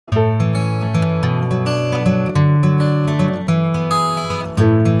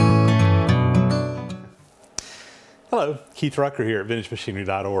Hello, Keith Rucker here at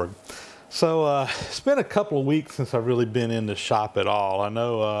VintageMachinery.org. So it's been a couple of weeks since I've really been in the shop at all. I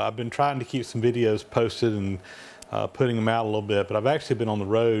know I've been trying to keep some videos posted and putting them out a little bit, but I've actually been on the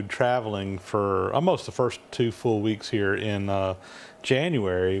road traveling for almost the first 2 full weeks here in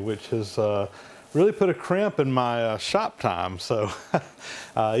January, which has really put a crimp in my shop time. So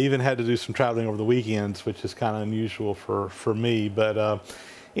I even had to do some traveling over the weekends, which is kind of unusual for me. But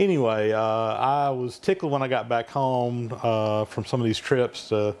anyway, I was tickled when I got back home from some of these trips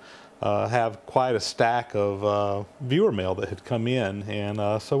to have quite a stack of viewer mail that had come in,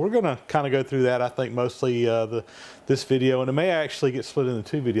 and so we're going to kind of go through that. I think mostly this video, and it may actually get split into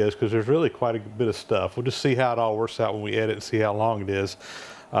 2 videos because there's really quite a bit of stuff. We'll just see how it all works out when we edit and see how long it is.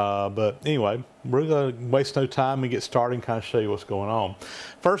 But anyway, we're going to waste no time and get started and kind of show you what's going on.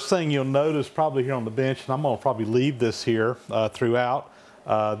 First thing you'll notice probably here on the bench, and I'm going to probably leave this here throughout.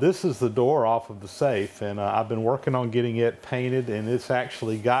 This is the door off of the safe, and I've been working on getting it painted, and it's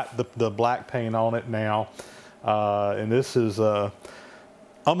actually got the black paint on it now, and this is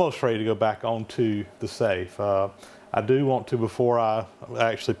almost ready to go back onto the safe. I do want to, before I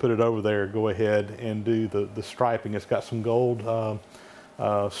actually put it over there, go ahead and do the striping. It's got some gold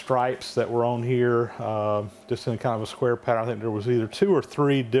stripes that were on here, just in kind of a square pattern. I think there was either 2 or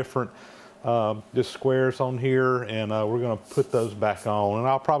 3 different just squares on here, and we're going to put those back on, and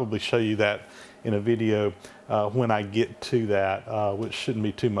I'll probably show you that in a video when I get to that, which shouldn't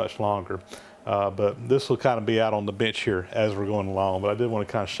be too much longer. But this will kind of be out on the bench here as we're going along, but I did want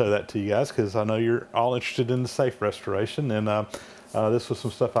to kind of show that to you guys because I know you're all interested in the safe restoration, and this was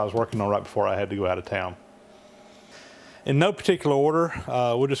some stuff I was working on right before I had to go out of town. In no particular order,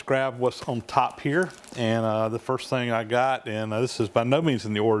 we'll just grab what's on top here, and the first thing I got, and this is by no means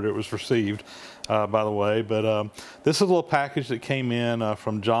in the order it was received, by the way, but this is a little package that came in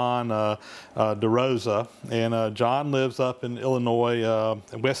from John DeRosa, and John lives up in Illinois,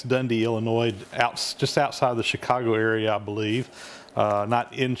 West Dundee, Illinois, just outside the Chicago area, I believe.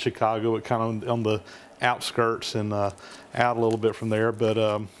 Not in Chicago, but kind of on the outskirts and out a little bit from there.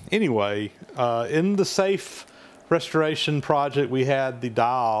 But anyway, in the safe restoration project, we had the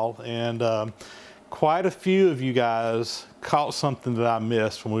dial, and quite a few of you guys caught something that I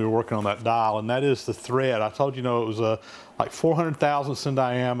missed when we were working on that dial, and that is the thread. I told you, it was like 400 thousandths in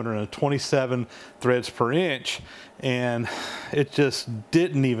diameter and 27 threads per inch, and it just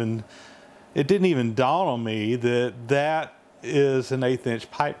didn't even dawn on me that that is an 1/8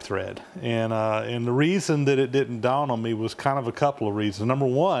 inch pipe thread. And the reason that it didn't dawn on me was kind of a couple of reasons. Number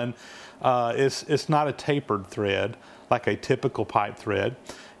one, it's not a tapered thread like a typical pipe thread,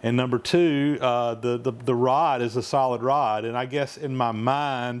 and number two, the rod is a solid rod, and I guess in my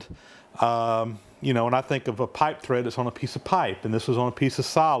mind, when I think of a pipe thread, it's on a piece of pipe, and this was on a piece of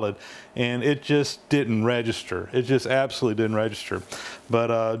solid, and it just didn't register. It just absolutely didn't register.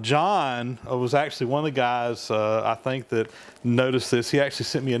 But John was actually one of the guys, I think, that noticed this. He actually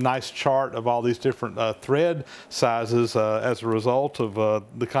sent me a nice chart of all these different thread sizes as a result of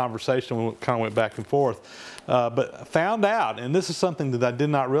the conversation. We kind of went back and forth. But found out, and this is something that I did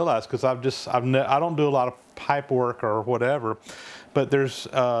not realize because I don't do a lot of pipe work or whatever, but there's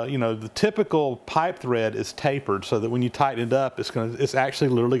the typical pipe thread is tapered so that when you tighten it up, it's actually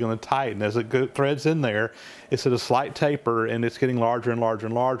literally going to tighten as it threads in there. It's at a slight taper, and it's getting larger and larger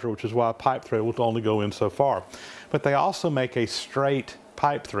and larger, which is why a pipe thread will only go in so far. But they also make a straight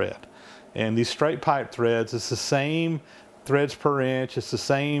pipe thread, and these straight pipe threads, it's the same threads per inch, it's the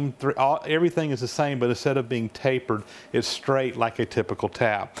same, everything is the same, but instead of being tapered, it's straight like a typical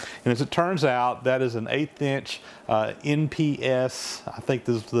tap. And as it turns out, that is an 1/8 inch NPS, I think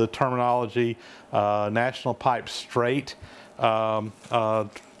this is the terminology, National Pipe Straight,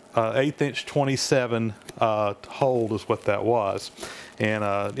 1/8 inch 27 hold is what that was. And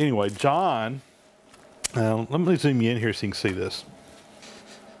anyway, John, let me zoom you in here so you can see this.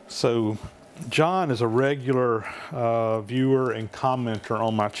 So John is a regular viewer and commenter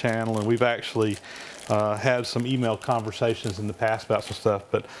on my channel, and we've actually had some email conversations in the past about some stuff,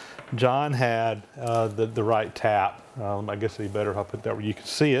 but John had the right tap. I guess it'd be better if I put that where you can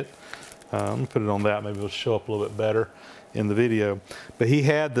see it. Let me put it on that, maybe it'll show up a little bit better in the video. But he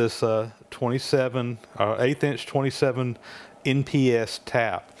had this 1/8 inch 27 NPS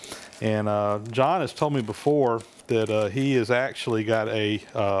tap, and John has told me before that he has actually got a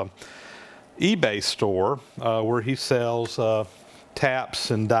eBay store where he sells taps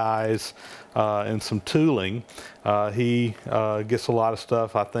and dies and some tooling. He gets a lot of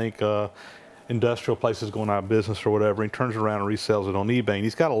stuff, I think, industrial places going out of business or whatever. He turns around and resells it on eBay. And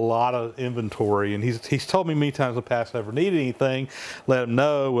he's got a lot of inventory, and he's told me many times in the past, if I ever needed anything, let him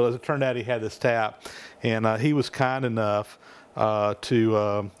know. Well, as it turned out, he had this tap, and he was kind enough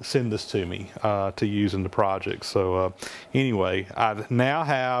to send this to me to use in the project. So anyway, I now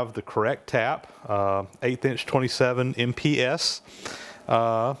have the correct tap, 1/8 inch 27 MPS,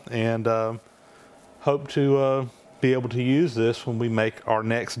 and hope to be able to use this when we make our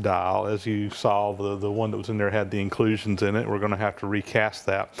next dial. As you saw, the one that was in there had the inclusions in it. We're going to have to recast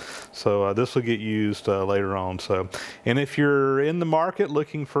that. So this will get used later on. So, and if you're in the market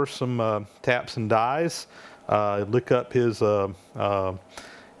looking for some taps and dies, look up his eBay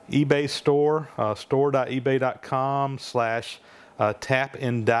store,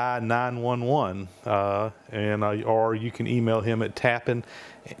 store.ebay.com/tapanddie911, or you can email him at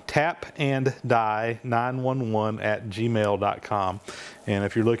tapanddie911@gmail.com. And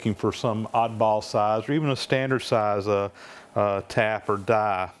if you're looking for some oddball size or even a standard size tap or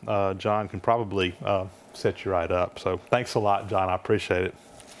die, John can probably set you right up. So thanks a lot, John. I appreciate it.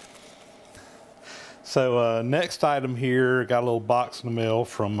 So next item here, got a little box in the mail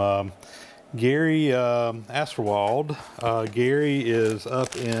from Gary Asperwald. Gary is up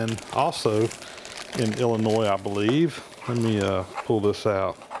also in Illinois, I believe. Let me pull this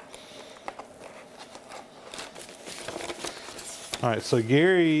out. All right, so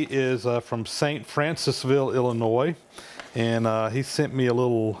Gary is from St. Francisville, Illinois, and he sent me a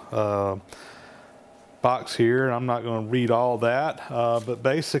little box here. I'm not going to read all that, but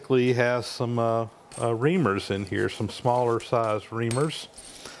basically he has some reamers in here, some smaller size reamers,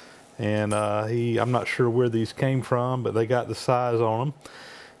 and I'm not sure where these came from, but they got the size on them,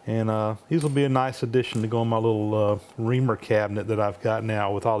 and these will be a nice addition to go in my little reamer cabinet that I've got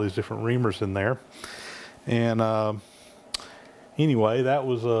now with all these different reamers in there. And anyway, that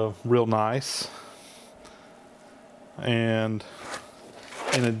was real nice. And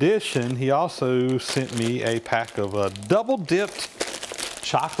in addition, he also sent me a pack of double dipped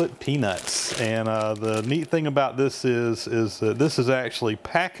chocolate peanuts. And the neat thing about this is that this is actually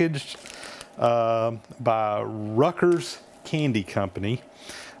packaged by Rucker's Candy Company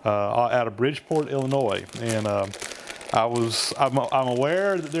out of Bridgeport, Illinois. And I'm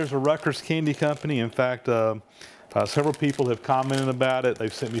aware that there's a Rucker's Candy Company. In fact, several people have commented about it.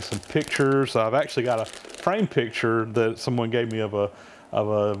 They've sent me some pictures. I've actually got a frame picture that someone gave me of a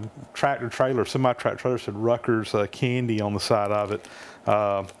tractor trailer, semi-tractor trailer, said Rucker's Candy on the side of it.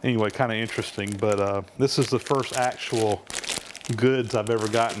 Anyway, kind of interesting, but this is the first actual goods I've ever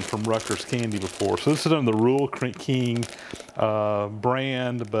gotten from Rucker's Candy before. So this is under the Rural King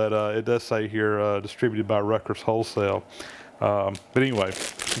brand, but it does say here distributed by Rucker's Wholesale. But anyway,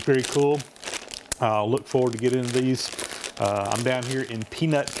 very cool. I'll look forward to getting into these. I'm down here in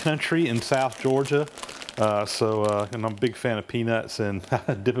peanut country in South Georgia. And I'm a big fan of peanuts, and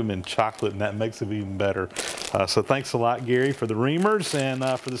dip them in chocolate, and that makes it even better. So thanks a lot, Gary, for the reamers and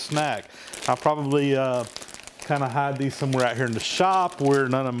for the snack. I'll probably kind of hide these somewhere out here in the shop where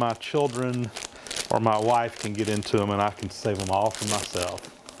none of my children or my wife can get into them, and I can save them all for myself.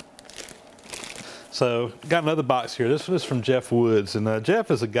 So got another box here. This one is from Jeff Woods, and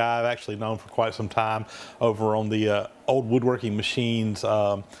Jeff is a guy I've actually known for quite some time over on the old woodworking machines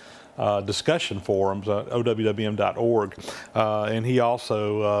discussion forums, OWWM.org, and he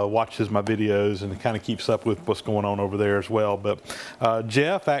also watches my videos and kind of keeps up with what's going on over there as well. But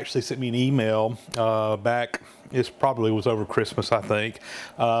Jeff actually sent me an email back, it probably was over Christmas, I think,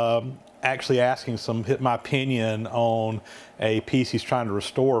 actually asking my opinion on a piece he's trying to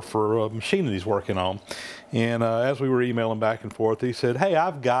restore for a machine that he's working on. And as we were emailing back and forth, he said, hey,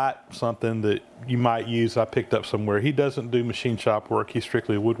 I've got something that you might use. I picked up somewhere. He doesn't do machine shop work. He's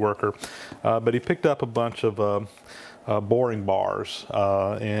strictly a woodworker. But he picked up a bunch of boring bars.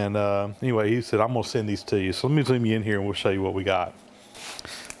 Anyway, he said, I'm going to send these to you. So let me zoom you in here and we'll show you what we got.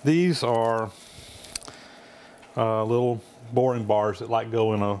 These are little boring bars that like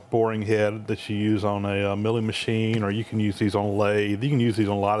go in a boring head that you use on a milling machine, or you can use these on a lathe. You can use these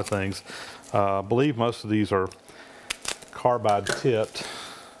on a lot of things. I believe most of these are carbide tipped,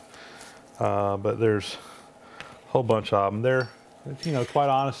 but there's a whole bunch of them. They're, you know, quite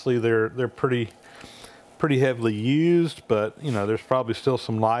honestly, they're pretty heavily used, but you know, there's probably still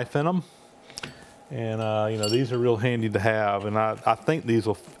some life in them. And you know, these are real handy to have, and I think these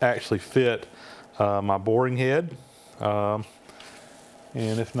will actually fit my boring head. And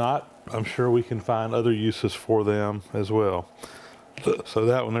if not, I'm sure we can find other uses for them as well. So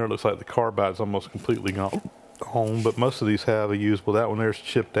that one there looks like the carbide's almost completely gone, but most of these have a usable. That one there's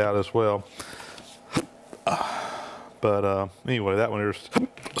chipped out as well. But anyway, that one there's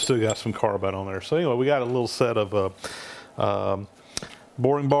still got some carbide on there. So anyway, we got a little set of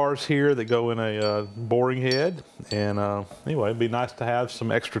boring bars here that go in a boring head. And anyway, it'd be nice to have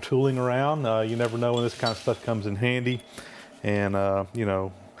some extra tooling around. You never know when this kind of stuff comes in handy. And you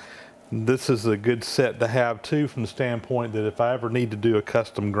know, this is a good set to have too, from the standpoint that if I ever need to do a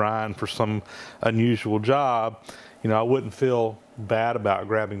custom grind for some unusual job, you know, I wouldn't feel bad about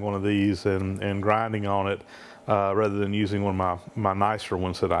grabbing one of these and grinding on it rather than using one of my nicer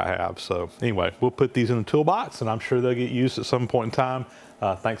ones that I have. So anyway, we'll put these in the toolbox, and I'm sure they'll get used at some point in time.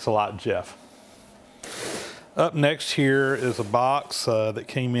 Thanks a lot, Jeff. Up next here is a box that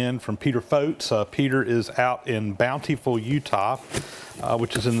came in from Peter Fotes. Peter is out in Bountiful, Utah,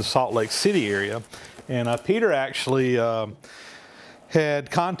 which is in the Salt Lake City area. And Peter actually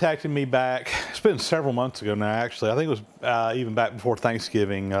had contacted me back, it's been several months ago now actually, I think it was even back before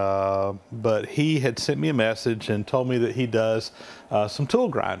Thanksgiving, but he had sent me a message and told me that he does some tool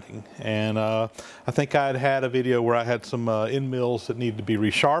grinding. And I think I had a video where I had some end mills that needed to be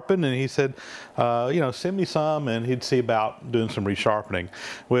resharpened, and he said, you know, send me some, and he'd see about doing some resharpening.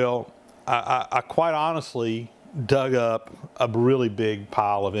 Well, I quite honestly dug up a really big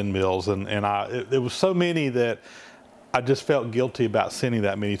pile of end mills, and it was so many that I just felt guilty about sending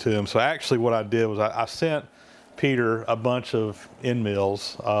that many to him. So actually what I did was I sent Peter a bunch of end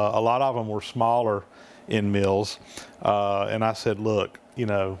mills. A lot of them were smaller end mills. And I said, look, you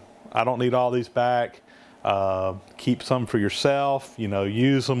know, I don't need all these back. Keep some for yourself, you know,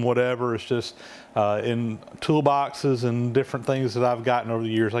 use them, whatever. It's just in toolboxes and different things that I've gotten over the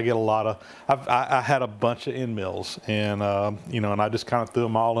years. I get a lot of, I had a bunch of end mills, and, you know, and I just kind of threw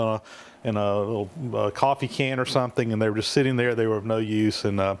them all in a little coffee can or something, and they were just sitting there. They were of no use.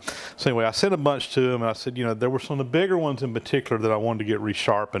 And so anyway, I sent a bunch to him, and I said, you know, there were some of the bigger ones in particular that I wanted to get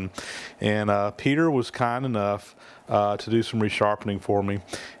resharpened. And Peter was kind enough to do some resharpening for me,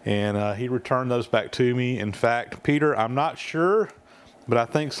 and he returned those back to me. In fact, Peter, I'm not sure, but I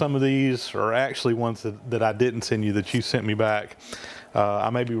think some of these are actually ones that I didn't send you, that you sent me back. I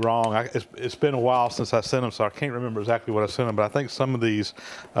may be wrong. It's been a while since I sent them, so I can't remember exactly what I sent him, but I think some of these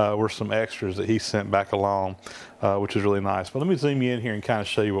were some extras that he sent back along, which is really nice. But let me zoom you in here and kind of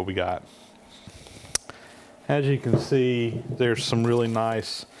show you what we got. As you can see, there's some really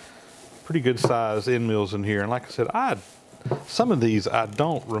nice, pretty good size end mills in here. And like I said, some of these I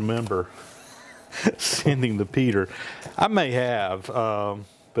don't remember sending to Peter. I may have, but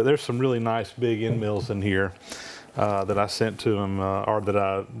there's some really nice big end mills in here that I sent to him, or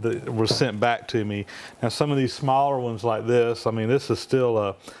that was sent back to me. Now some of these smaller ones like this, I mean, this is still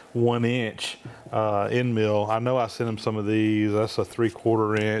a 1-inch end mill. I know I sent him some of these. That's a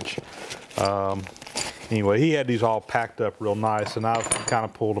 3/4 inch. Anyway, he had these all packed up real nice, and I've kind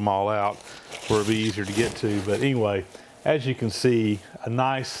of pulled them all out where it'd be easier to get to. But anyway, as you can see, a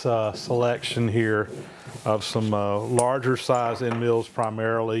nice selection here of some larger size end mills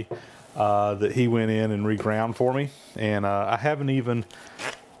primarily that he went in and reground for me. And I haven't even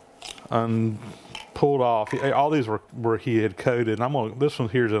pulled off. All these were he had coated. And this one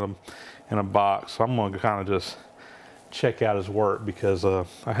here's in a box, so I'm going to kind of just check out his work, because I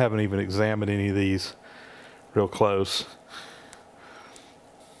haven't even examined any of these real close.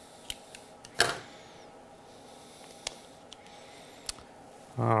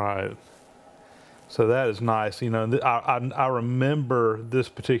 All right, so that is nice. You know, I remember this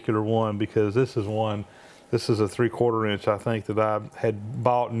particular one because this is a 3/4 inch, I think, that I had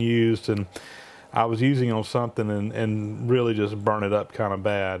bought and used, and I was using it on something and really just burn it up kind of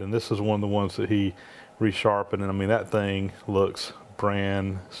bad. And this is one of the ones that he resharpened, and I mean, that thing looks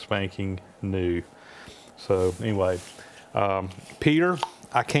brand spanking new. So anyway, Peter,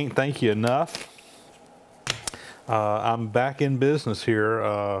 I can't thank you enough. I'm back in business here,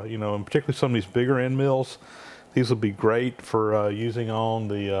 you know, and particularly some of these bigger end mills. These will be great for using on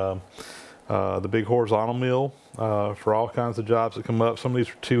the big horizontal mill for all kinds of jobs that come up. Some of these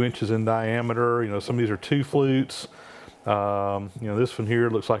are 2 inches in diameter. You know, some of these are 2 flutes. You know, this one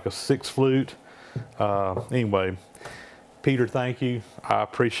here looks like a 6 flute. Anyway, Peter, thank you. I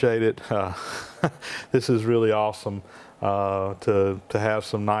appreciate it. This is really awesome to have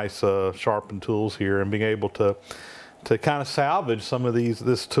some nice sharpened tools here, and being able to kind of salvage some of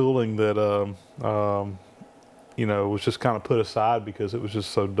this tooling that you know, was just kind of put aside because it was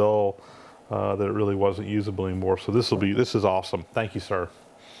just so dull that it really wasn't usable anymore. So this is awesome. Thank you, sir.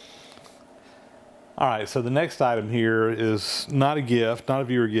 All right, so the next item here is not a gift, not a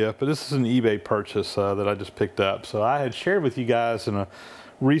viewer gift, but this is an eBay purchase that I just picked up. So I had shared with you guys in a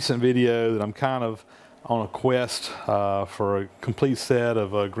recent video that I'm kind of on a quest for a complete set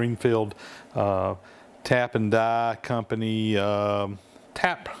of Greenfield Tap and Die Company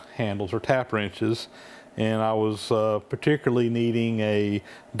tap handles or tap wrenches, and I was particularly needing a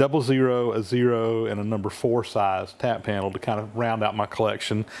 00, a 0, and a number 4 size tap handle to kind of round out my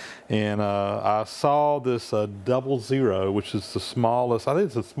collection. And I saw this 00, which is the smallest, I think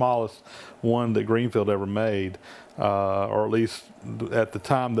it's the smallest one that Greenfield ever made, or at least at the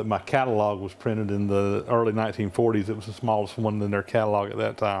time that my catalog was printed in the early 1940s, it was the smallest one in their catalog at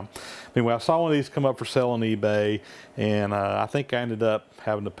that time. Anyway, I saw one of these come up for sale on eBay, and I think I ended up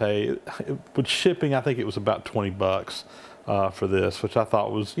having to pay, with shipping, I think it was about 20 bucks for this, which I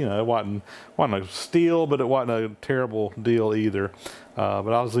thought was, you know, it wasn't a steal, but it wasn't a terrible deal either.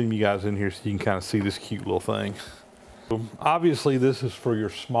 But I'll zoom you guys in here so you can kind of see this cute little thing. So obviously, this is for your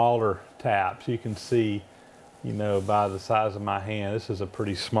smaller taps. You can see, you know, by the size of my hand, this is a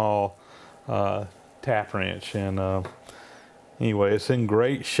pretty small tap wrench. And anyway, it's in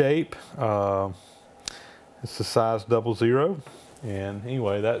great shape. It's the size 00. And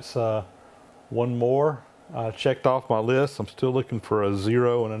anyway, that's one more checked off my list. I'm still looking for a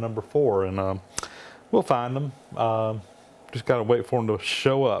 0 and a number 4, and we'll find them. Just got to wait for them to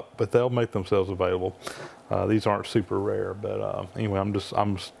show up, but they'll make themselves available. These aren't super rare, but anyway, I'm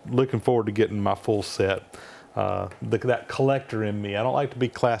just looking forward to getting my full set. That collector in me. I don't like to be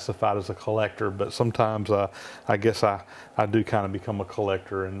classified as a collector, but sometimes I guess I do kind of become a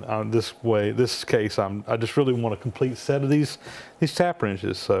collector. And this case, I just really want a complete set of these tap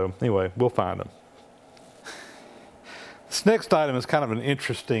wrenches. So anyway, we'll find them. This next item is kind of an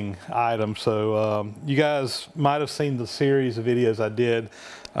interesting item. So you guys might have seen the series of videos I did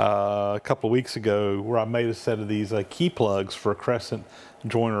a couple of weeks ago where I made a set of these key plugs for a Crescent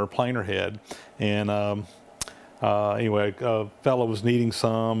joiner or planer head. And anyway, a fellow was needing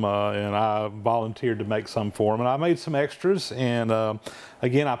some, and I volunteered to make some for him. And I made some extras, and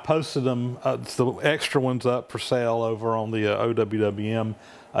again, I posted them, the extra ones up for sale over on the OWWM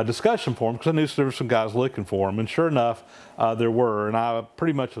discussion forum, because I knew there were some guys looking for them. And sure enough, there were. And I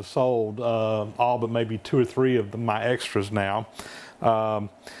pretty much have sold all but maybe 2 or 3 of my extras now.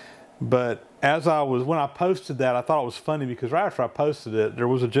 But when I posted that, I thought it was funny because right after I posted it, there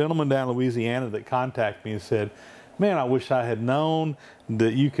was a gentleman down in Louisiana that contacted me and said, "Man, I wish I had known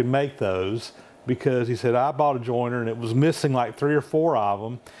that you could make those," because he said, "I bought a joiner and it was missing like 3 or 4 of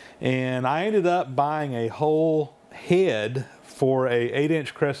them. And I ended up buying a whole head for a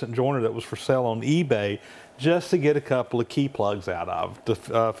 8-inch Crescent joiner that was for sale on eBay just to get a couple of key plugs out of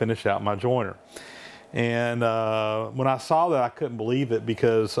to finish out my joiner." And when I saw that, I couldn't believe it,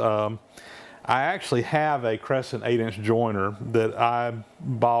 because I actually have a Crescent 8-inch joiner that I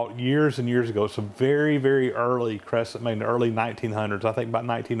bought years and years ago. It's a very, very early Crescent, made in the early 1900s, I think about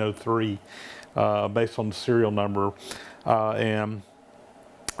 1903, based on the serial number. And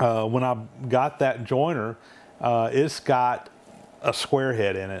when I got that joiner, it's got a square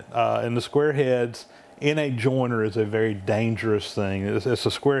head in it. And the square heads in a joiner is a very dangerous thing. It's a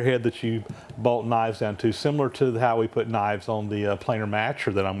square head that you bolt knives down to, similar to how we put knives on the planer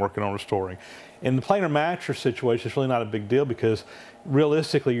matcher that I'm working on restoring. In the planer matcher situation, it's really not a big deal, because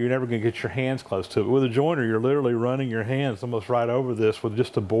realistically, you're never going to get your hands close to it. With a joiner, you're literally running your hands almost right over this with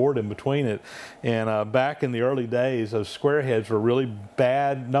just a board in between it. And back in the early days, those square heads were really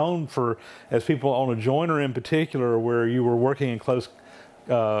bad, known for, as people on a joiner in particular, where you were working in close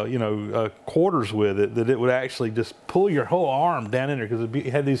quarters with it, that it would actually just pull your whole arm down in there, because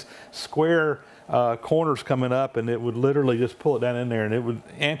it had these square corners coming up, and it would literally just pull it down in there, and it would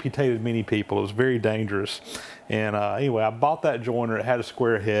amputated many people. It was very dangerous. And anyway, I bought that joiner. It had a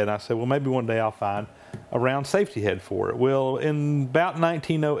square head, and I said, well, maybe one day I'll find a round safety head for it. Well, in about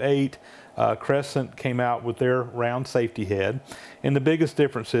 1908, Crescent came out with their round safety head, and the biggest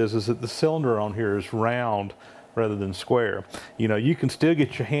difference is that the cylinder on here is round rather than square. You know, you can still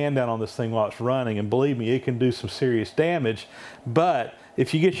get your hand down on this thing while it's running, and believe me, it can do some serious damage. But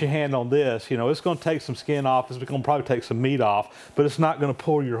if you get your hand on this, you know, it's going to take some skin off, it's going to probably take some meat off, but it's not going to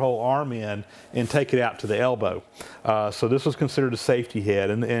pull your whole arm in and take it out to the elbow. So this was considered a safety head,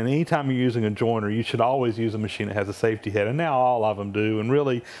 and anytime you're using a joiner, you should always use a machine that has a safety head, and now all of them do. And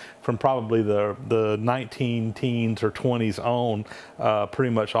really, from probably the 19 teens or 20s on,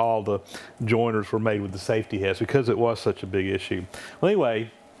 pretty much all the joiners were made with the safety heads, because it was such a big issue. Well,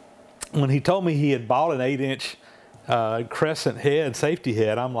 anyway, when he told me he had bought an 8-inch Crescent head, safety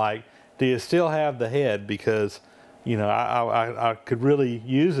head, I'm like, do you still have the head? Because, you know, I could really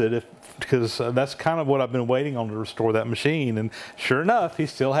use it, because that's kind of what I've been waiting on to restore that machine. And sure enough, he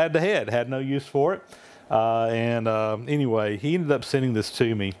still had the head, had no use for it. Anyway, he ended up sending this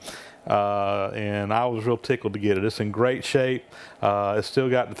to me. and I was real tickled to get it. It's in great shape. It's still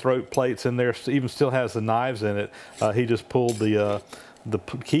got the throat plates in there, even still has the knives in it. He just pulled the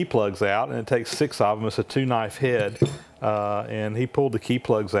key plugs out, and it takes 6 of them. It's a 2-knife head, and he pulled the key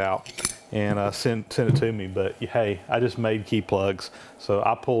plugs out and sent it to me. But hey, I just made key plugs, so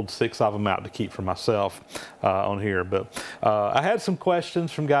I pulled 6 of them out to keep for myself on here. But I had some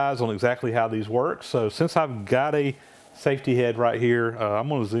questions from guys on exactly how these work. So since I've got a safety head right here, I'm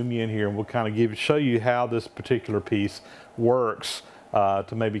going to zoom you in here, and we'll kind of show you how this particular piece works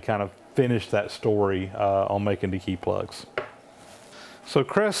to maybe kind of finish that story on making the key plugs. So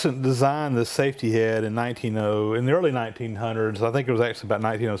Crescent designed this safety head in in the early 1900s. I think it was actually about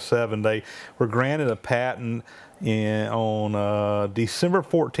 1907. They were granted a patent on December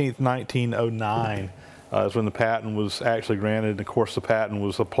 14th, 1909. Is when the patent was actually granted. And of course, the patent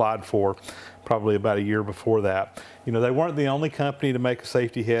was applied for probably about a year before that. You know, they weren't the only company to make a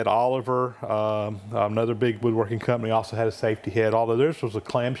safety head. Oliver, another big woodworking company, also had a safety head, although theirs was a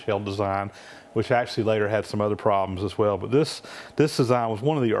clamshell design, which actually later had some other problems as well. But this design was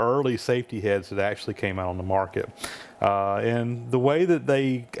one of the early safety heads that actually came out on the market. And the way that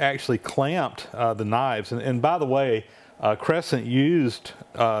they actually clamped the knives, and by the way, Crescent used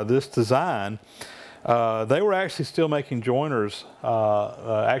this design. They were actually still making joiners.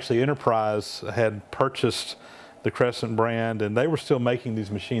 Actually, Enterprise had purchased the Crescent brand, and they were still making these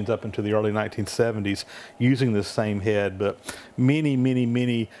machines up into the early 1970s using this same head. But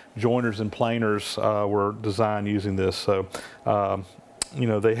many joiners and planers were designed using this. So, you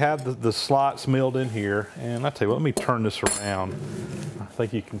know, they have the slots milled in here. And I tell you what, let me turn this around. I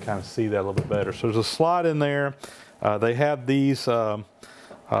think you can kind of see that a little bit better. So there's a slot in there. They have these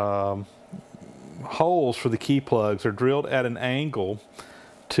holes for the key plugs. Are drilled at an angle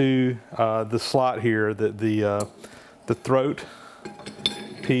to the slot here. That the throat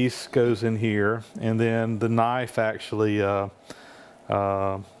piece goes in here, and then the knife actually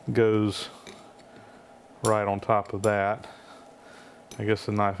goes right on top of that. I guess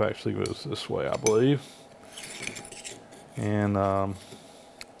the knife actually goes this way, I believe. And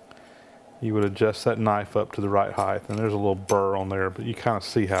you would adjust that knife up to the right height, and there's a little burr on there, but you kind of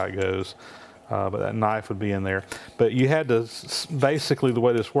see how it goes. But that knife would be in there. But you had to, basically the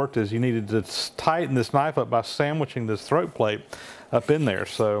way this worked is you needed to tighten this knife up by sandwiching this throat plate up in there.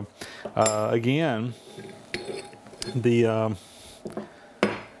 So again, the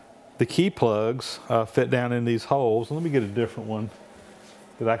key plugs fit down in these holes. Let me get a different one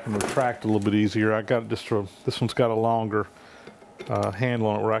that I can retract a little bit easier. I got just this one's got a longer handle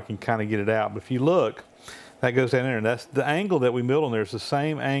on it where I can kind of get it out. But if you look, that goes down there, and that's the angle that we milled on there is the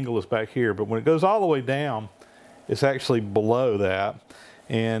same angle as back here. But when it goes all the way down, it's actually below that.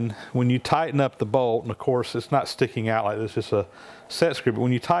 And when you tighten up the bolt, and of course it's not sticking out like this, it's a set screw, but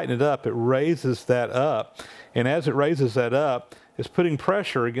when you tighten it up, it raises that up. And as it raises that up, it's putting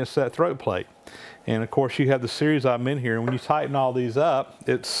pressure against that throat plate. And of course you have the series of them in here, and when you tighten all these up,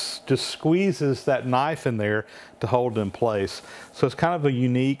 it just squeezes that knife in there to hold it in place. So it's kind of a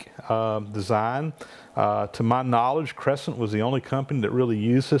unique design. To my knowledge, Crescent was the only company that really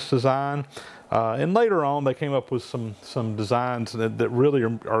used this design. And later on, they came up with some designs that really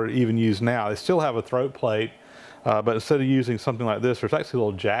are even used now. They still have a throat plate, but instead of using something like this, there's actually a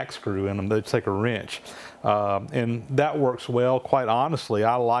little jack screw in them. They take a wrench. And that works well. Quite honestly,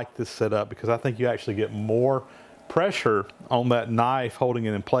 I like this setup because I think you actually get more pressure on that knife holding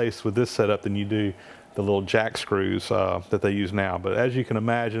it in place with this setup than you do the little jack screws that they use now. But as you can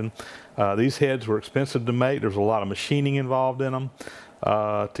imagine, these heads were expensive to make. There's a lot of machining involved in them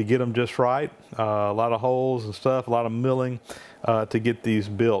to get them just right. A lot of holes and stuff, a lot of milling to get these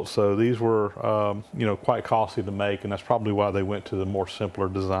built. So these were, you know, quite costly to make, and that's probably why they went to the more simpler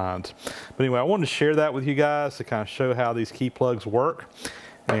designs. But anyway, I wanted to share that with you guys to kind of show how these key plugs work.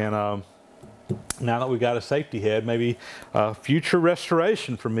 And now that we've got a safety head, maybe future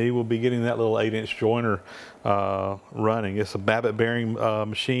restoration for me will be getting that little 8-inch joiner running. It's a Babbitt bearing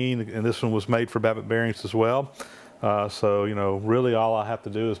machine, and this one was made for Babbitt bearings as well. So, you know, really all I have to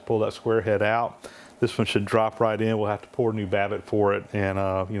do is pull that square head out. This one should drop right in. We'll have to pour new Babbitt for it, and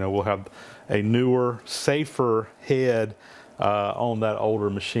you know, we'll have a newer, safer head on that older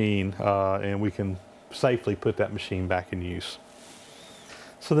machine, and we can safely put that machine back in use.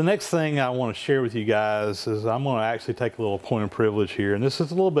 So the next thing I want to share with you guys is I'm going to actually take a little point of privilege here, and this is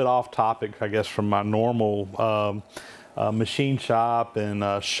a little bit off topic, I guess, from my normal machine shop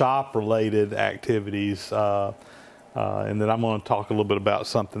and shop related activities. and then I'm going to talk a little bit about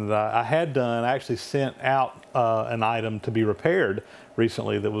something that I had done. I actually sent out an item to be repaired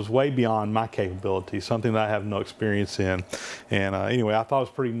recently that was way beyond my capability, something that I have no experience in. And anyway, I thought it was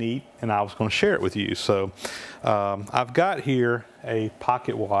pretty neat, and I was going to share it with you. So I've got here a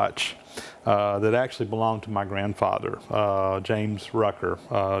pocket watch that actually belonged to my grandfather, James Rucker,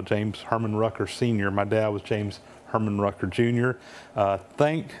 James Herman Rucker Sr. My dad was James Herman Rucker Jr.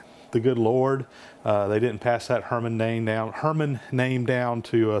 Thank the good Lord, they didn't pass that Herman name down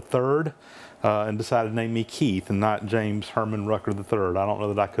to a third, and decided to name me Keith and not James Herman Rucker III. I don't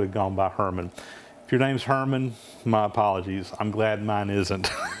know that I could have gone by Herman. If your name's Herman, my apologies. I'm glad mine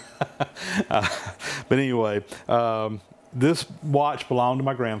isn't. But anyway, this watch belonged to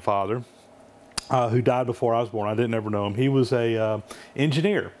my grandfather, who died before I was born. I didn't ever know him. He was a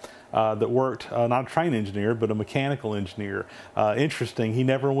engineer. That worked, not a train engineer, but a mechanical engineer. Interesting, he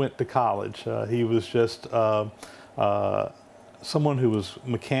never went to college. He was just someone who was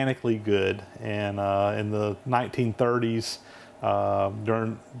mechanically good, and in the 1930s,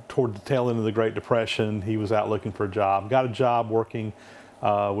 toward the tail end of the Great Depression, he was out looking for a job. Got a job working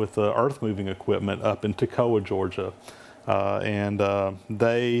with earth moving equipment up in Toccoa, Georgia.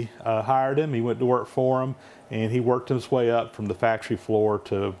 They hired him. He went to work for them, and he worked his way up from the factory floor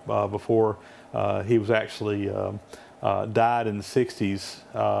to before he was actually died in the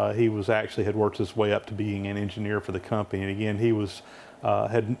 60s. He was had worked his way up to being an engineer for the company. And again, he was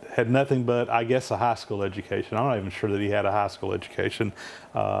had nothing but, I guess, a high school education. I'm not even sure that he had a high school education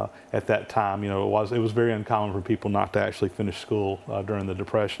at that time. You know, it was very uncommon for people not to actually finish school during the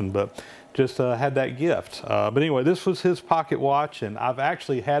Depression, but just had that gift. But anyway, this was his pocket watch, and I've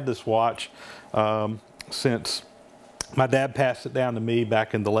actually had this watch since my dad passed it down to me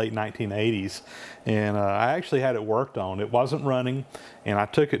back in the late 1980s, and I actually had it worked on. It wasn't running, and I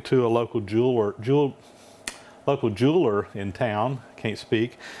took it to a local jeweler in town, can't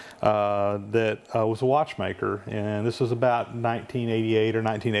speak, that was a watchmaker, and this was about 1988 or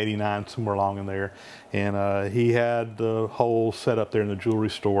 1989, somewhere along in there. And he had the whole setup there in the jewelry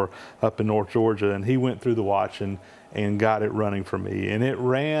store up in North Georgia, and he went through the watch and got it running for me. And it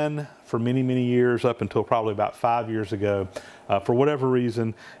ran for many, many years up until probably about 5 years ago. For whatever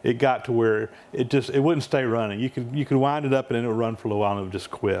reason, it got to where it wouldn't stay running. You could wind it up and then it would run for a little while and it would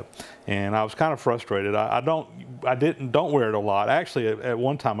just quit. And I was kind of frustrated. I don't wear it a lot. Actually, at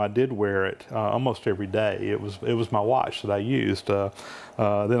one time I did wear it almost every day. It was my watch that I used. Then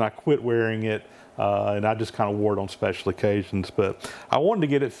I quit wearing it. And I just kind of wore it on special occasions. But I wanted to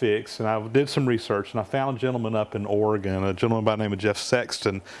get it fixed, and I did some research, and I found a gentleman up in Oregon, a gentleman by the name of Jeff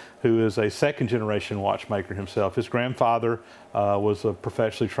Sexton, who is a second-generation watchmaker himself. His grandfather was a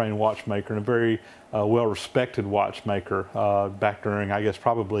professionally trained watchmaker and a very well-respected watchmaker back during, I guess,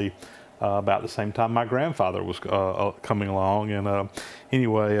 probably about the same time my grandfather was coming along. And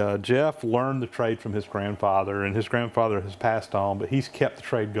anyway, Jeff learned the trade from his grandfather, and his grandfather has passed on, but he's kept the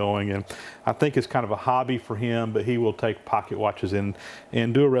trade going. And I think it's kind of a hobby for him, but he will take pocket watches in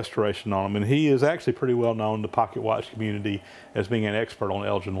and do a restoration on them. And he is actually pretty well known in the pocket watch community as being an expert on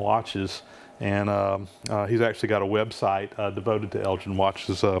Elgin watches. And he's actually got a website devoted to Elgin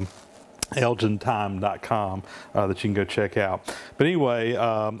watches, ElginTime.com, that you can go check out. But anyway,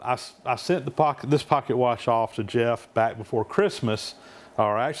 I sent this pocket watch off to Jeff back before Christmas,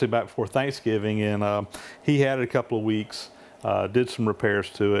 or actually back before Thanksgiving, and he had it a couple of weeks, did some repairs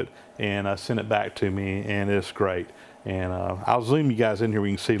to it, and sent it back to me, and it's great. And I'll zoom you guys in here. We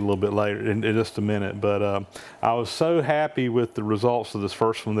can see it a little bit later in just a minute. But I was so happy with the results of this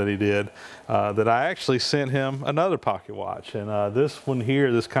first one that he did that I actually sent him another pocket watch. And this one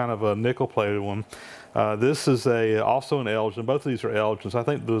here, this kind of a nickel-plated one, this is also an Elgin. Both of these are Elgins. I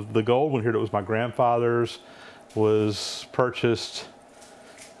think the gold one here that was my grandfather's was purchased,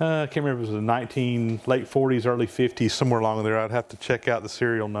 I can't remember if it was the late 40s, early 50s, somewhere along there. I'd have to check out the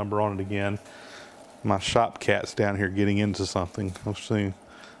serial number on it again. My shop cat's down here getting into something. I've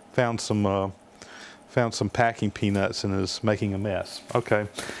found some packing peanuts and is making a mess. Okay.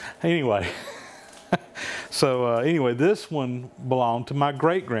 Anyway, so anyway, this one belonged to my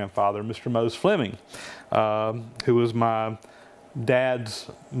great grandfather, Mr. Mose Fleming, who was my dad's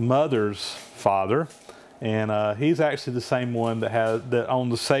mother's father. And he's actually the same one that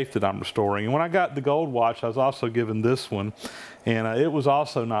owned the safe that I'm restoring. And when I got the gold watch, I was also given this one, and it was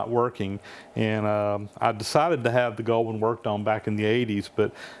also not working. And I decided to have the gold one worked on back in the 80s,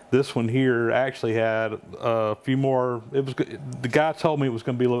 but this one here actually had a few more. The guy told me it was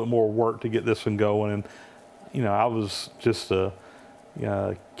going to be a little bit more work to get this one going, and you know, I was just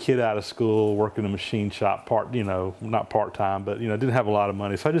kid out of school, working in a machine shop, not part-time, but didn't have a lot of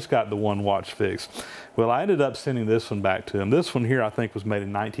money. So I just got the one watch fixed. Well, I ended up sending this one back to him. This one here I think was made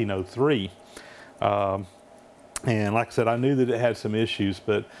in 1903. And like I said, I knew that it had some issues,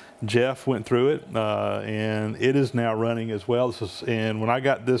 but Jeff went through it, and it is now running as well. And when I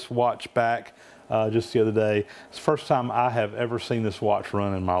got this watch back just the other day, it's the first time I have ever seen this watch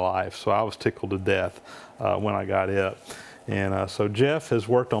run in my life. So I was tickled to death when I got it. And so Jeff has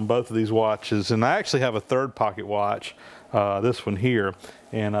worked on both of these watches, and I actually have a third pocket watch, this one here.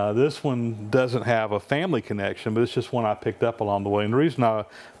 And this one doesn't have a family connection, but it's just one I picked up along the way. And the reason I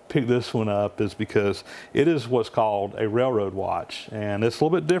picked this one up is because it is what's called a railroad watch, and it's a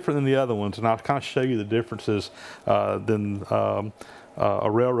little bit different than the other ones, and I'll kind of show you the differences than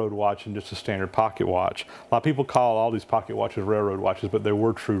a railroad watch and just a standard pocket watch. A lot of people call all these pocket watches railroad watches, but they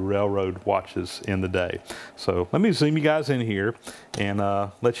were true railroad watches in the day. So let me zoom you guys in here and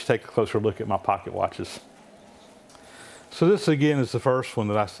let you take a closer look at my pocket watches. So this again is the first one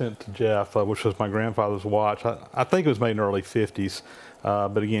that I sent to Jeff, which was my grandfather's watch. I think it was made in the early 50s,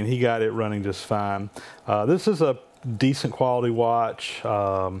 but again, he got it running just fine. This is a decent quality watch.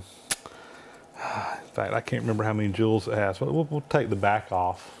 In fact, I can't remember how many jewels it has, but we'll take the back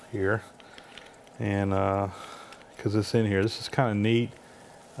off here, and because it's in here. This is kind of neat.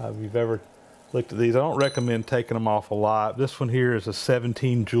 If you've ever looked at these, I don't recommend taking them off a lot. This one here is a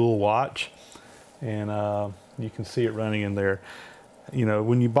 17 jewel watch, and you can see it running in there.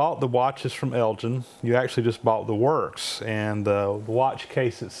 When you bought the watches from Elgin, you actually just bought the works, and the watch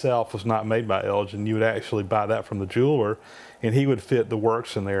case itself was not made by Elgin. You would actually buy that from the jeweler, and he would fit the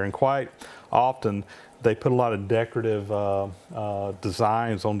works in there. And quite often, they put a lot of decorative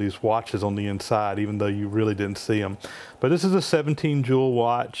designs on these watches on the inside, even though you really didn't see them. But this is a 17 jewel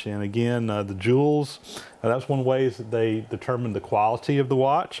watch, and again, the jewels, that's one way that they determine the quality of the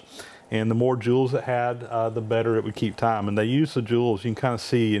watch. And the more jewels it had, the better it would keep time. And they use the jewels, you can kind of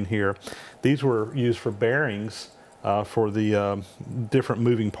see in here, these were used for bearings for the different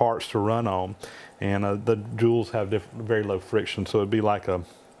moving parts to run on. And the jewels have very low friction, so it'd be like a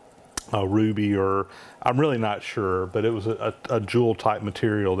ruby, or I'm really not sure, but it was a jewel type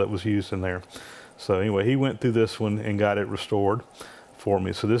material that was used in there. So anyway, he went through this one and got it restored for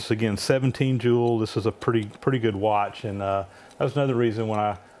me. So this is again 17 jewel. This is a pretty good watch, and that was another reason when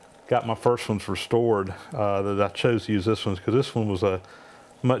I got my first ones restored that I chose to use this one, because this one was a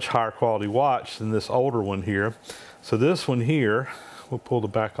much higher quality watch than this older one here. So this one here, we'll pull the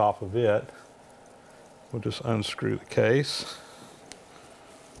back off of it. We'll just unscrew the case.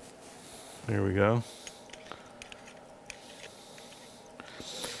 There we go.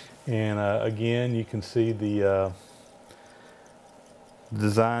 And again, you can see the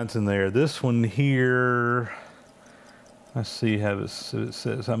designs in there. This one here, let's see how it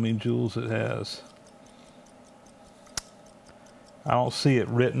says how many jewels it has. I don't see it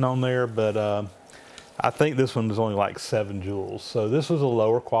written on there, but I think this one is only like 7 jewels. So this was a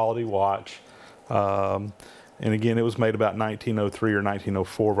lower quality watch. And again, it was made about 1903 or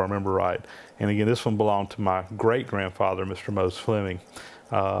 1904, if I remember right. And again, this one belonged to my great-grandfather, Mr. Mose Fleming.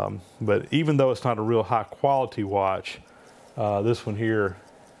 But even though it's not a real high-quality watch, this one here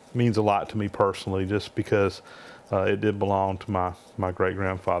means a lot to me personally, just because it did belong to my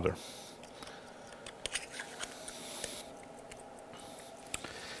great-grandfather.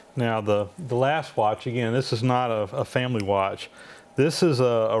 Now, the last watch, again, this is not a family watch. This is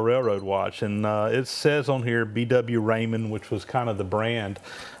a railroad watch, and it says on here B.W. Raymond, which was kind of the brand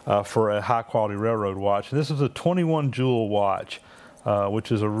for a high-quality railroad watch. And this is a 21 jewel watch,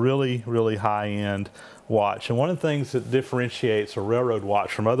 which is a really, really high-end watch. And one of the things that differentiates a railroad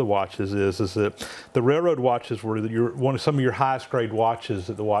watch from other watches is that the railroad watches were some of your highest grade watches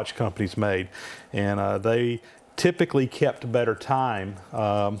that the watch companies made, and they typically kept better time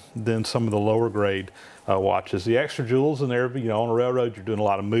than some of the lower grade watches. The extra jewels in there, on a railroad, you're doing a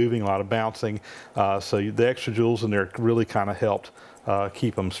lot of moving, a lot of bouncing, so the extra jewels in there really kind of helped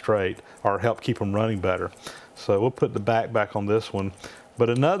keep them straight, or help keep them running better. So we'll put the back on this one. But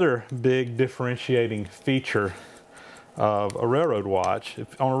another big differentiating feature of a railroad watch,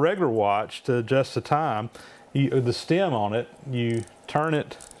 on a regular watch, to adjust the time, the stem on it, you turn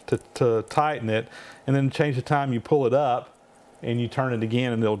it to tighten it, and then to change the time, you pull it up and you turn it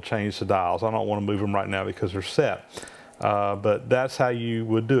again, and it'll change the dials. I don't want to move them right now because they're set, but that's how you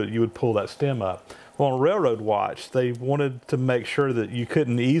would do it. You would pull that stem up. Well, on a railroad watch, they wanted to make sure that you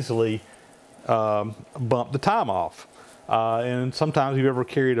couldn't easily bump the time off. And sometimes if you've ever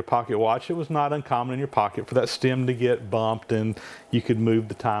carried a pocket watch, it was not uncommon in your pocket for that stem to get bumped and you could move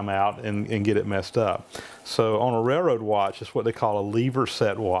the time out and get it messed up. So on a railroad watch, it's what they call a lever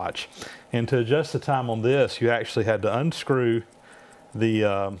set watch. And to adjust the time on this, you actually had to unscrew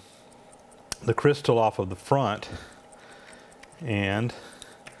the crystal off of the front, and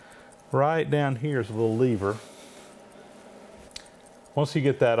right down here is a little lever. Once you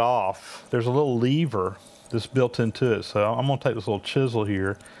get that off, there's a little lever that's built into it. So I'm going to take this little chisel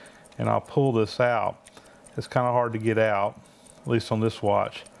here and I'll pull this out. It's kind of hard to get out, at least on this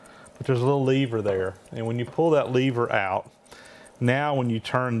watch, but there's a little lever there, and when you pull that lever out, now when you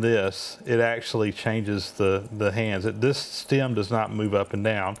turn this, it actually changes the hands. This stem does not move up and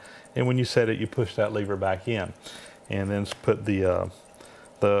down, and when you set it, you push that lever back in and then put the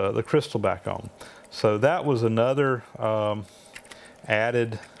crystal back on. So that was another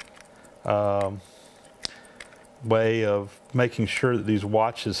added way of making sure that these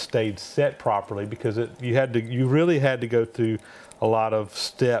watches stayed set properly, because you really had to go through a lot of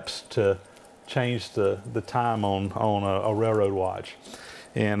steps to change the time on a railroad watch.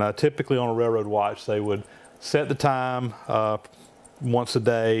 And typically on a railroad watch, they would set the time once a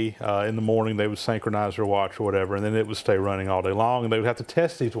day. In the morning they would synchronize their watch or whatever, and then it would stay running all day long, and they would have to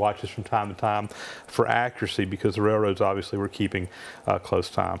test these watches from time to time for accuracy, because the railroads obviously were keeping close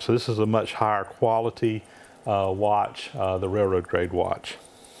time. So this is a much higher quality watch, the railroad grade watch.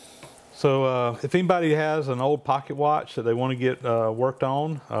 So if anybody has an old pocket watch that they want to get worked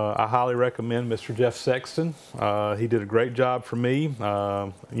on, I highly recommend Mr. Jeff Sexton. He did a great job for me.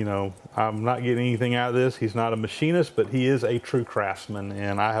 You know, I'm not getting anything out of this. He's not a machinist, but he is a true craftsman,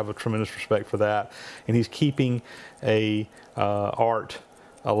 and I have a tremendous respect for that. And he's keeping a art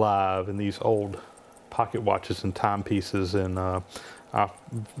alive in these old pocket watches and timepieces, and I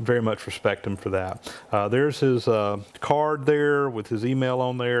very much respect him for that. There's his card there with his email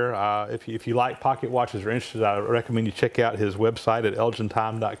on there. If you like pocket watches or are interested, I recommend you check out his website at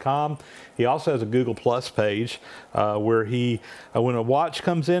elgintime.com. He also has a Google Plus page where when a watch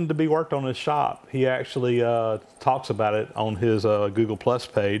comes in to be worked on in his shop, he actually talks about it on his Google Plus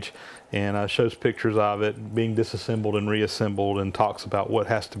page, and shows pictures of it being disassembled and reassembled, and talks about what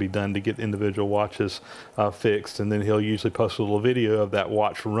has to be done to get individual watches fixed. And then he'll usually post a little video of that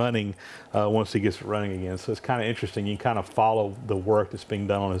watch running once he gets it running again. So it's kind of interesting. You can kind of follow the work that's being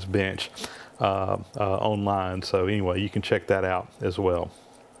done on his bench online. So anyway, you can check that out as well.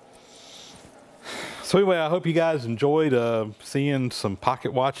 So anyway, I hope you guys enjoyed seeing some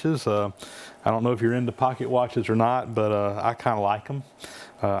pocket watches. I don't know if you're into pocket watches or not, but I kind of like them.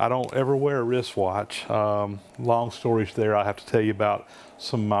 I don't ever wear a wristwatch. Long stories there. I have to tell you about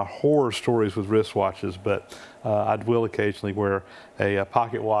some of my horror stories with wristwatches, but I will occasionally wear a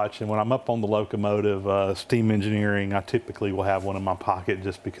pocket watch. And when I'm up on the locomotive, steam engineering, I typically will have one in my pocket,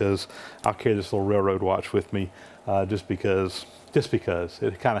 just because I'll carry this little railroad watch with me, just because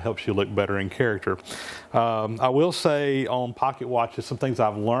it kind of helps you look better in character. I will say on pocket watches, some things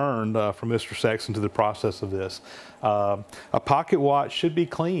I've learned from Mr. Sexton through the process of this. A pocket watch should be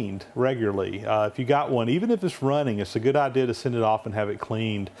cleaned regularly. If you got one, even if it's running, it's a good idea to send it off and have it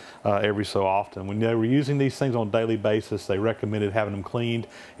cleaned every so often. When they were using these things on a daily basis, they recommended having them cleaned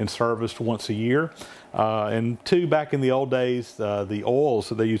and serviced once a year. And two, back in the old days, the oils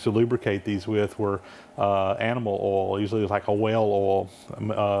that they used to lubricate these with were animal oil, usually like a whale oil,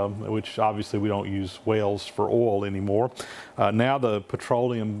 which obviously we don't use whales for oil anymore. Now the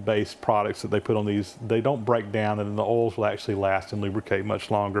petroleum-based products that they put on these, they don't break down, and the oils will actually last and lubricate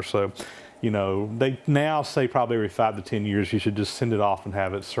much longer. So, you know, they now say probably every 5 to 10 years you should just send it off and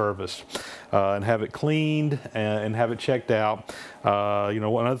have it serviced, and have it cleaned and have it checked out. You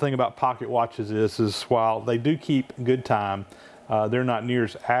know, another thing about pocket watches is while they do keep good time, they're not near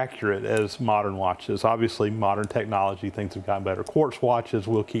as accurate as modern watches. Obviously, modern technology, things have gotten better. Quartz watches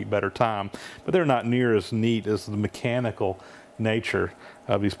will keep better time, but they're not near as neat as the mechanical nature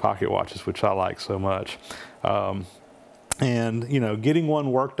of these pocket watches, which I like so much. And, you know, getting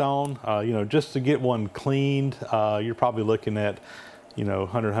one worked on, you know, just to get one cleaned, you're probably looking at, you know,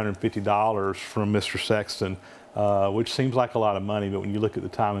 $100, $150 from Mr. Sexton, which seems like a lot of money, but when you look at the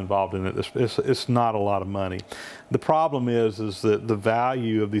time involved in it, it's not a lot of money. The problem is that the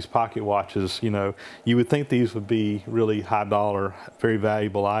value of these pocket watches, you know, you would think these would be really high dollar, very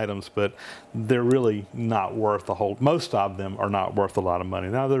valuable items, but they're really not worth a whole, most of them are not worth a lot of money.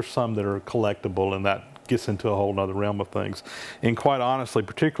 Now there's some that are collectible, and that gets into a whole other realm of things. And quite honestly,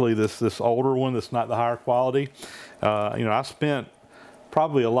 particularly this older one that's not the higher quality, you know, I spent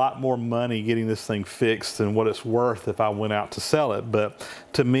probably a lot more money getting this thing fixed than what it's worth if I went out to sell it. But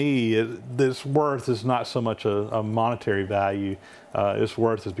to me, this worth is not so much a monetary value. Its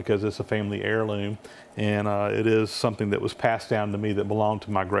worth is because it's a family heirloom, and it is something that was passed down to me that belonged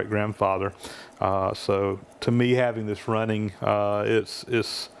to my great-grandfather. So to me, having this running,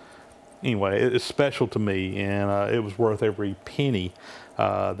 anyway, it's special to me, and it was worth every penny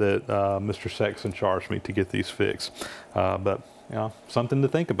that Mr. Sexton charged me to get these fixed. But you know, something to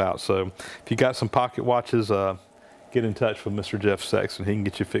think about. So if you got some pocket watches, get in touch with Mr. Jeff Sexton. He can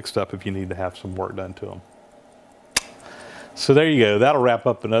get you fixed up if you need to have some work done to them. So there you go. That'll wrap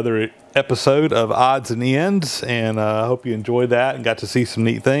up another episode of Odds and Ends, and I hope you enjoyed that and got to see some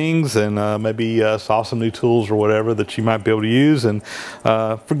neat things, and maybe saw some new tools or whatever that you might be able to use. And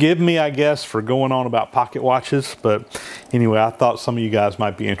forgive me, I guess, for going on about pocket watches, but anyway, I thought some of you guys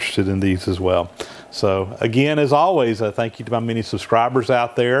might be interested in these as well. So again, as always, thank you to my many subscribers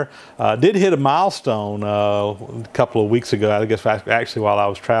out there. Did hit a milestone a couple of weeks ago, I guess actually while I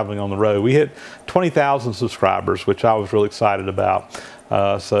was traveling on the road. We hit 20,000 subscribers, which I was really excited about.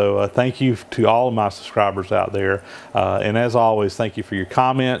 So thank you to all of my subscribers out there. And as always, thank you for your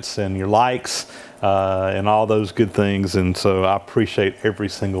comments and your likes and all those good things. And so I appreciate every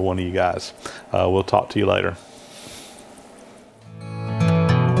single one of you guys. We'll talk to you later.